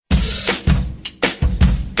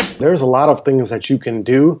There's a lot of things that you can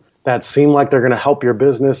do that seem like they're going to help your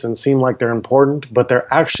business and seem like they're important, but they're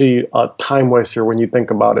actually a time waster when you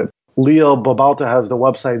think about it. Leo Babauta has the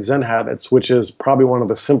website Zen Habits, which is probably one of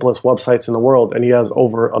the simplest websites in the world, and he has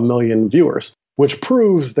over 1 million viewers, which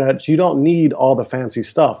proves that you don't need all the fancy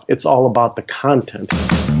stuff. It's all about the content.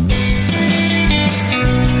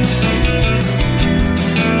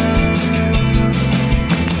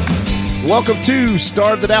 Welcome to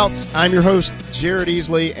Starve the Doubts. I'm your host, Jared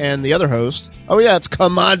Easley, and the other host, it's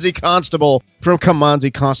Kimanzi Constable from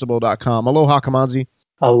KimanziConstable.com. Aloha, Kimanzi.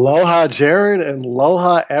 Aloha, Jared, and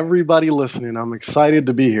aloha, everybody listening. I'm excited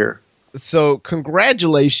to be here. So,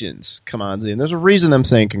 congratulations, Kimanzi. And there's a reason I'm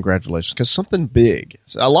saying congratulations, because something big,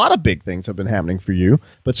 a lot of big things have been happening for you,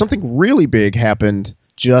 but something really big happened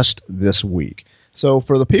just this week. So,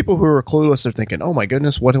 for the people who are clueless, they're thinking, oh my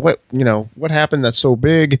goodness, what happened that's so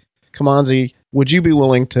big? Kimanzi, would you be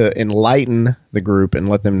willing to enlighten the group and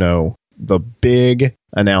let them know the big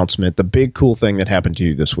announcement, the big cool thing that happened to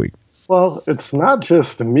you this week? Well, it's not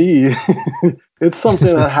just me. It's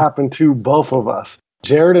something that happened to both of us.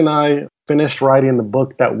 Jared and I finished writing the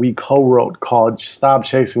book that we co-wrote called Stop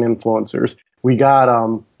Chasing Influencers. We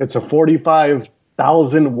got, it's a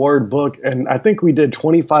 45,000 word book, and I think we did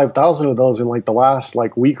 25,000 of those in like the last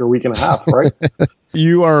week or week and a half, right?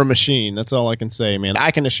 You are a machine. That's all I can say, man.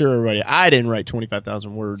 I can assure everybody I didn't write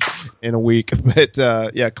 25,000 words in a week. But,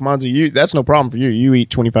 Kimanzi, that's no problem for you. You eat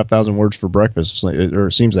 25,000 words for breakfast, or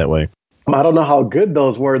it seems that way. I don't know how good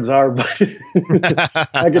those words are, but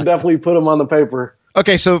I could definitely put them on the paper.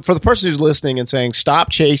 Okay, so for the person who's listening and saying, stop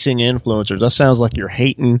chasing influencers, that sounds like you're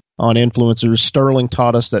hating on influencers. Sterling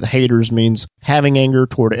taught us that haters means having anger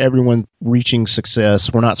toward everyone reaching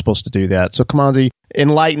success. We're not supposed to do that. So, Kimanzi,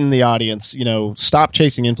 enlighten the audience. Stop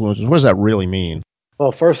chasing influencers. What does that really mean?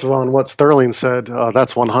 Well, first of all, on what Sterling said,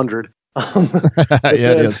 that's 100. Yeah,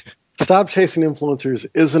 it is. Stop chasing influencers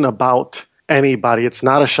isn't about anybody. It's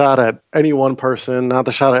not a shot at any one person, not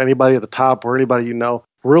the shot at anybody at the top or anybody you know.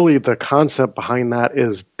 Really, the concept behind that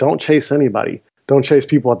is don't chase anybody. Don't chase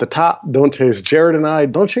people at the top. Don't chase Jared and I.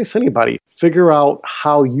 Don't chase anybody. Figure out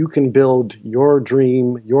how you can build your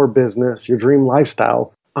dream, your business, your dream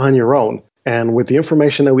lifestyle on your own. And with the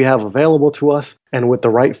information that we have available to us and with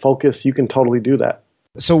the right focus, you can totally do that.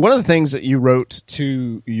 So one of the things that you wrote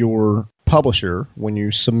to your publisher when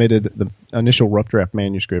you submitted the initial rough draft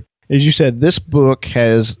manuscript is you said, this book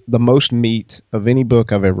has the most meat of any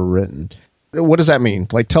book I've ever written. What does that mean?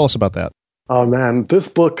 Tell us about that. Oh, man, this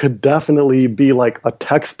book could definitely be like a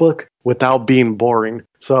textbook without being boring.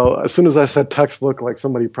 So as soon as I said textbook,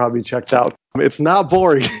 somebody probably checked out. It's not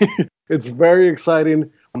boring. It's very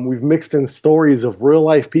exciting. We've mixed in stories of real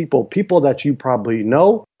life people that you probably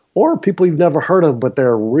know or people you've never heard of, but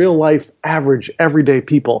they're real life, average, everyday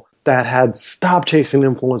people that had stopped chasing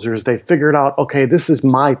influencers. They figured out, okay, this is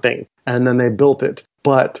my thing. And then they built it.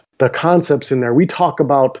 But the concepts in there, we talk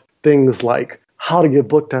about things like how to get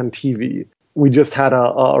booked on TV. We just had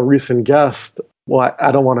a recent guest. Well,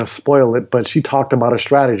 I don't want to spoil it, but she talked about a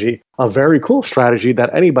strategy, a very cool strategy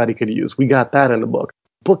that anybody could use. We got that in the book.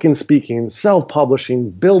 Book and speaking,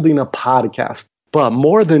 self-publishing, building a podcast. But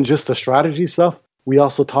more than just the strategy stuff, we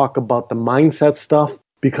also talk about the mindset stuff,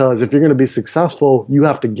 because if you're going to be successful, you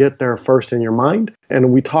have to get there first in your mind.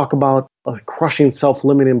 And we talk about crushing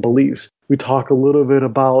self-limiting beliefs. We talk a little bit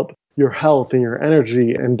about your health and your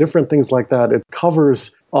energy and different things like that. It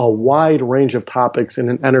covers a wide range of topics in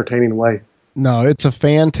an entertaining way. No, it's a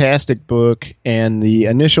fantastic book, and the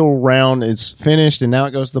initial round is finished, and now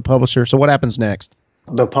it goes to the publisher. So what happens next?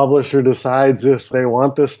 The publisher decides if they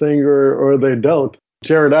want this thing or they don't.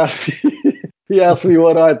 Jared asked me, he asked me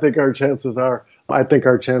what I think our chances are. I think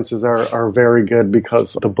our chances are very good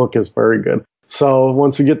because the book is very good. So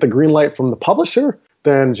once we get the green light from the publisher,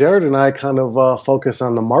 then Jared and I kind of focus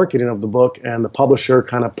on the marketing of the book, and the publisher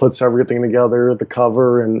kind of puts everything together, the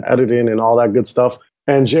cover and editing and all that good stuff.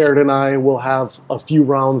 And Jared and I will have a few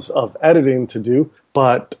rounds of editing to do.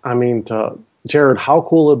 But I mean, Jared, how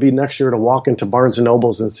cool would it be next year to walk into Barnes &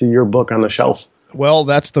 Nobles and see your book on the shelf? Well,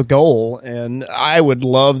 that's the goal, and I would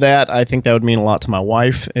love that. I think that would mean a lot to my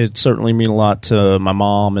wife. It'd certainly mean a lot to my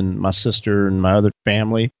mom and my sister and my other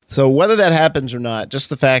family. So whether that happens or not, just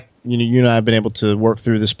the fact you and I have been able to work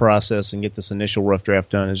through this process and get this initial rough draft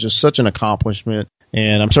done is just such an accomplishment.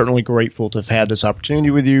 And I'm certainly grateful to have had this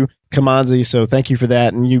opportunity with you, Kimanzi. So thank you for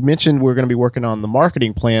that. And you mentioned we're going to be working on the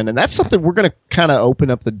marketing plan, and that's something we're going to kind of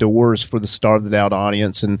open up the doors for the Starve the Doubt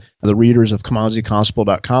audience and the readers of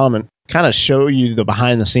KimanziConstable.com. And kind of show you the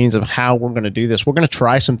behind the scenes of how we're going to do this. We're going to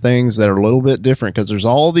try some things that are a little bit different because there's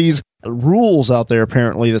all these rules out there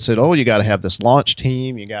apparently that said, oh, you got to have this launch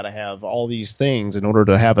team. You got to have all these things in order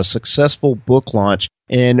to have a successful book launch.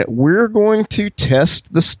 And we're going to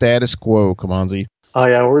test the status quo, Kimanzi. Oh,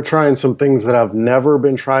 yeah, we're trying some things that have never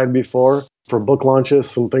been tried before for book launches,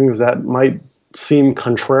 some things that might seem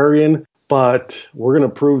contrarian, but we're going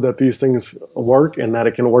to prove that these things work and that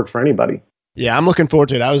it can work for anybody. Yeah, I'm looking forward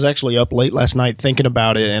to it. I was actually up late last night thinking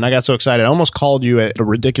about it, and I got so excited. I almost called you at a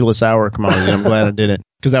ridiculous hour, Kimanzi, and I'm glad I didn't,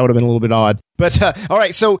 because that would have been a little bit odd. But, all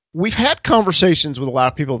right, so we've had conversations with a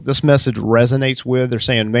lot of people that this message resonates with. They're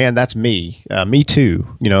saying, man, that's me. Me too,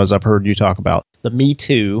 as I've heard you talk about. The Me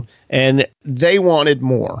Too. And they wanted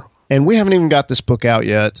more. And we haven't even got this book out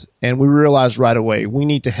yet, and we realized right away we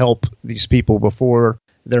need to help these people before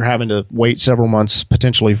they're having to wait several months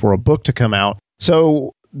potentially for a book to come out.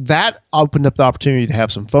 So that opened up the opportunity to have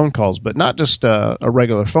some phone calls, but not just a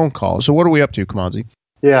regular phone call. So what are we up to, Kimanzi?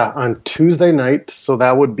 Yeah, on Tuesday night, so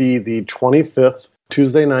that would be the 25th,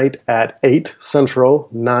 Tuesday night at 8 Central,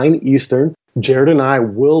 9 Eastern, Jared and I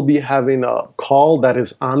will be having a call that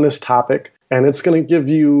is on this topic, and it's going to give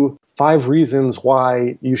you 5 reasons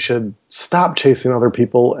why you should stop chasing other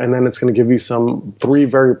people, and then it's going to give you 3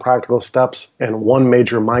 very practical steps and 1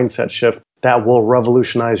 major mindset shift that will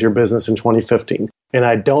revolutionize your business in 2015. And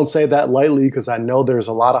I don't say that lightly because I know there's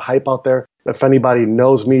a lot of hype out there. If anybody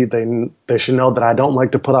knows me, they should know that I don't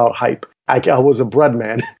like to put out hype. I was a bread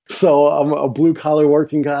man, so I'm a blue-collar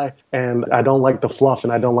working guy, and I don't like the fluff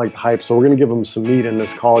and I don't like the hype. So we're going to give them some meat in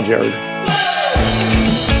this call, Jared.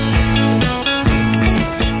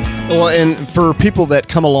 Well, and for people that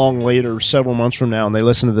come along later, several months from now, and they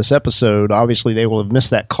listen to this episode, obviously they will have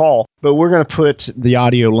missed that call. But we're going to put the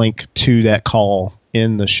audio link to that call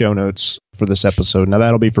in the show notes for this episode. Now,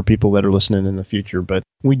 that'll be for people that are listening in the future. But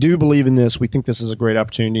we do believe in this. We think this is a great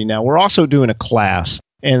opportunity. Now, we're also doing a class.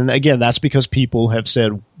 And again, that's because people have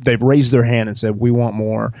said, they've raised their hand and said, we want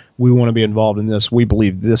more. We want to be involved in this. We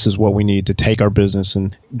believe this is what we need to take our business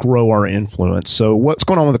and grow our influence. So what's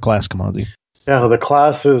going on with the class, Kimanzi? Yeah, the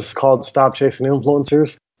class is called Stop Chasing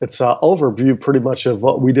Influencers. It's an overview pretty much of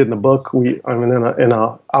what we did in the book. In an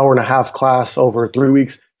hour and a half class over 3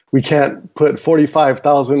 weeks. We can't put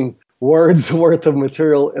 45,000 words worth of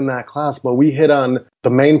material in that class, but we hit on the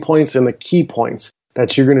main points and the key points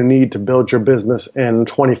that you're going to need to build your business in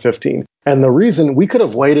 2015. And the reason we could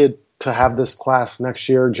have waited to have this class next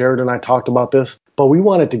year, Jared and I talked about this, but we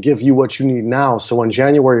wanted to give you what you need now. So when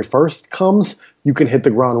January 1st comes, you can hit the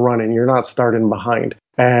ground running. You're not starting behind.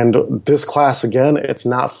 And this class, again, it's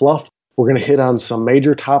not fluff. We're going to hit on some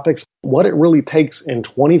major topics, what it really takes in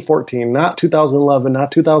 2014, not 2011,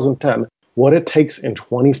 not 2010, what it takes in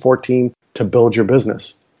 2014 to build your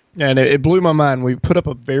business. And it blew my mind. We put up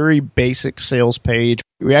a very basic sales page.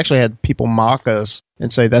 We actually had people mock us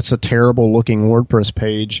and say, that's a terrible looking WordPress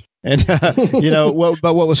page. And,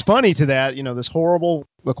 but what was funny to that, this horrible,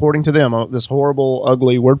 according to them, this horrible,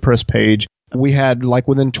 ugly WordPress page, we had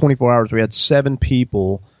within 24 hours, we had 7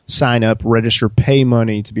 people sign up, register, pay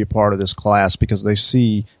money to be a part of this class because they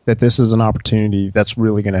see that this is an opportunity that's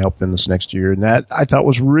really going to help them this next year. And that I thought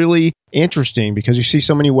was really interesting because you see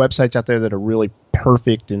so many websites out there that are really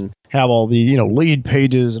perfect and have all the, lead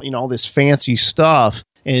pages, all this fancy stuff.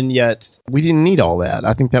 And yet we didn't need all that.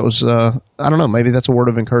 I think that was, I don't know, maybe that's a word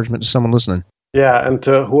of encouragement to someone listening. Yeah. And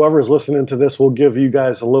to whoever's listening to this, we'll give you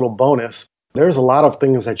guys a little bonus. There's a lot of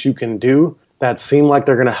things that you can do that seem like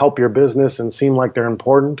they're going to help your business and seem like they're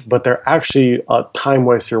important, but they're actually a time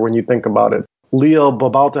waster when you think about it. Leo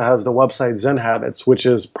Babauta has the website Zen Habits, which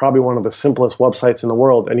is probably one of the simplest websites in the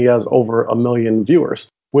world, and he has over 1 million viewers,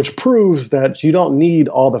 which proves that you don't need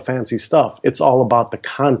all the fancy stuff. It's all about the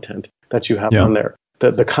content that you have on there.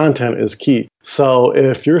 The content is key. So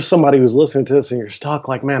if you're somebody who's listening to this and you're stuck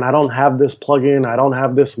like, man, I don't have this plugin, I don't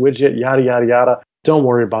have this widget, yada, yada, yada, don't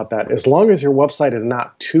worry about that. As long as your website is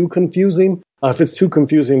not too confusing, if it's too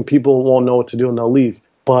confusing, people won't know what to do and they'll leave.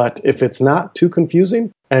 But if it's not too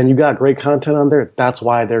confusing and you got great content on there, that's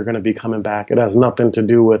why they're going to be coming back. It has nothing to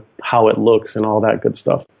do with how it looks and all that good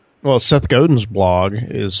stuff. Well, Seth Godin's blog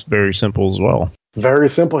is very simple as well. Very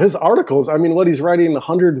simple. His articles, he's writing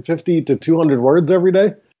 150 to 200 words every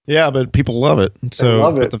day. Yeah, but people love it. So they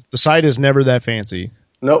love it. The site is never that fancy.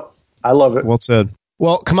 Nope. I love it. Well said.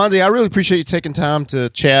 Well, Kimanzi, I really appreciate you taking time to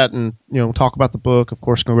chat and talk about the book. Of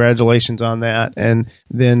course, congratulations on that, and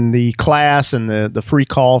then the class and the free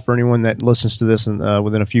call for anyone that listens to this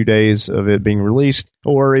within a few days of it being released.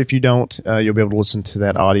 Or if you don't, you'll be able to listen to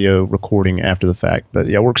that audio recording after the fact. But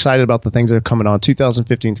yeah, we're excited about the things that are coming on.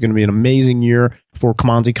 2015 is going to be an amazing year for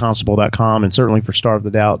KimanziConstable.com and certainly for Starve the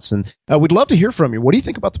Doubts. And we'd love to hear from you. What do you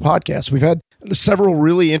think about the podcast? We've had several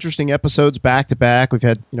really interesting episodes back to back. We've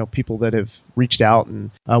had people that have reached out, and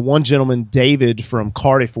one gentleman, David from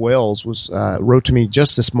Cardiff, Wales, wrote to me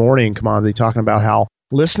just this morning, Kimanzi, talking about how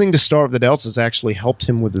listening to Starve the Doubts has actually helped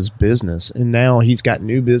him with his business, and now he's got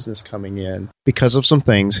new business coming in because of some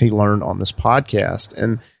things he learned on this podcast.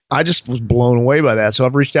 And I just was blown away by that. So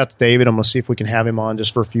I've reached out to David. I'm going to see if we can have him on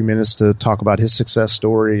just for a few minutes to talk about his success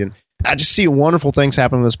story. And I just see wonderful things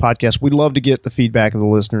happening with this podcast. We'd love to get the feedback of the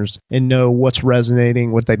listeners and know what's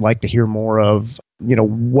resonating, what they'd like to hear more of.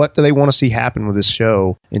 What do they want to see happen with this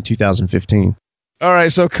show in 2015? All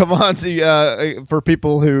right, so Kimanzi, for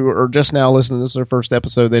people who are just now listening, this is their first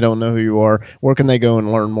episode, they don't know who you are, where can they go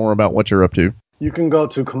and learn more about what you're up to? You can go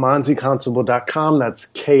to KimanziConstable.com. That's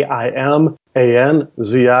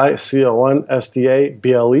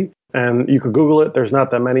KIMANZICONSTABLE. And you can Google it. There's not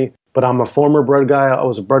that many. But I'm a former bread guy. I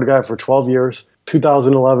was a bread guy for 12 years.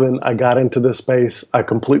 2011, I got into this space. I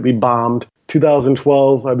completely bombed.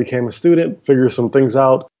 2012, I became a student, figured some things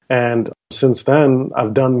out. And since then,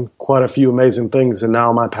 I've done quite a few amazing things. And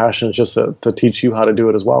now my passion is just to teach you how to do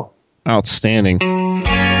it as well. Outstanding.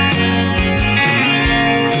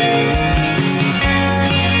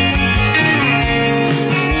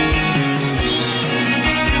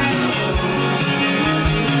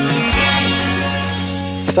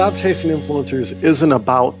 Stop Chasing Influencers isn't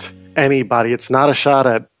about anybody. It's not a shot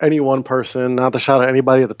at any one person, not the shot at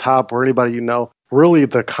anybody at the top or anybody you know. Really,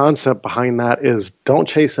 the concept behind that is don't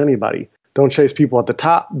chase anybody. Don't chase people at the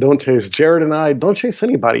top. Don't chase Jared and I. Don't chase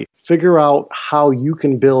anybody. Figure out how you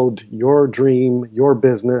can build your dream, your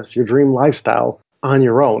business, your dream lifestyle on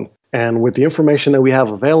your own. And with the information that we have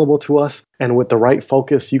available to us and with the right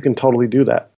focus, you can totally do that.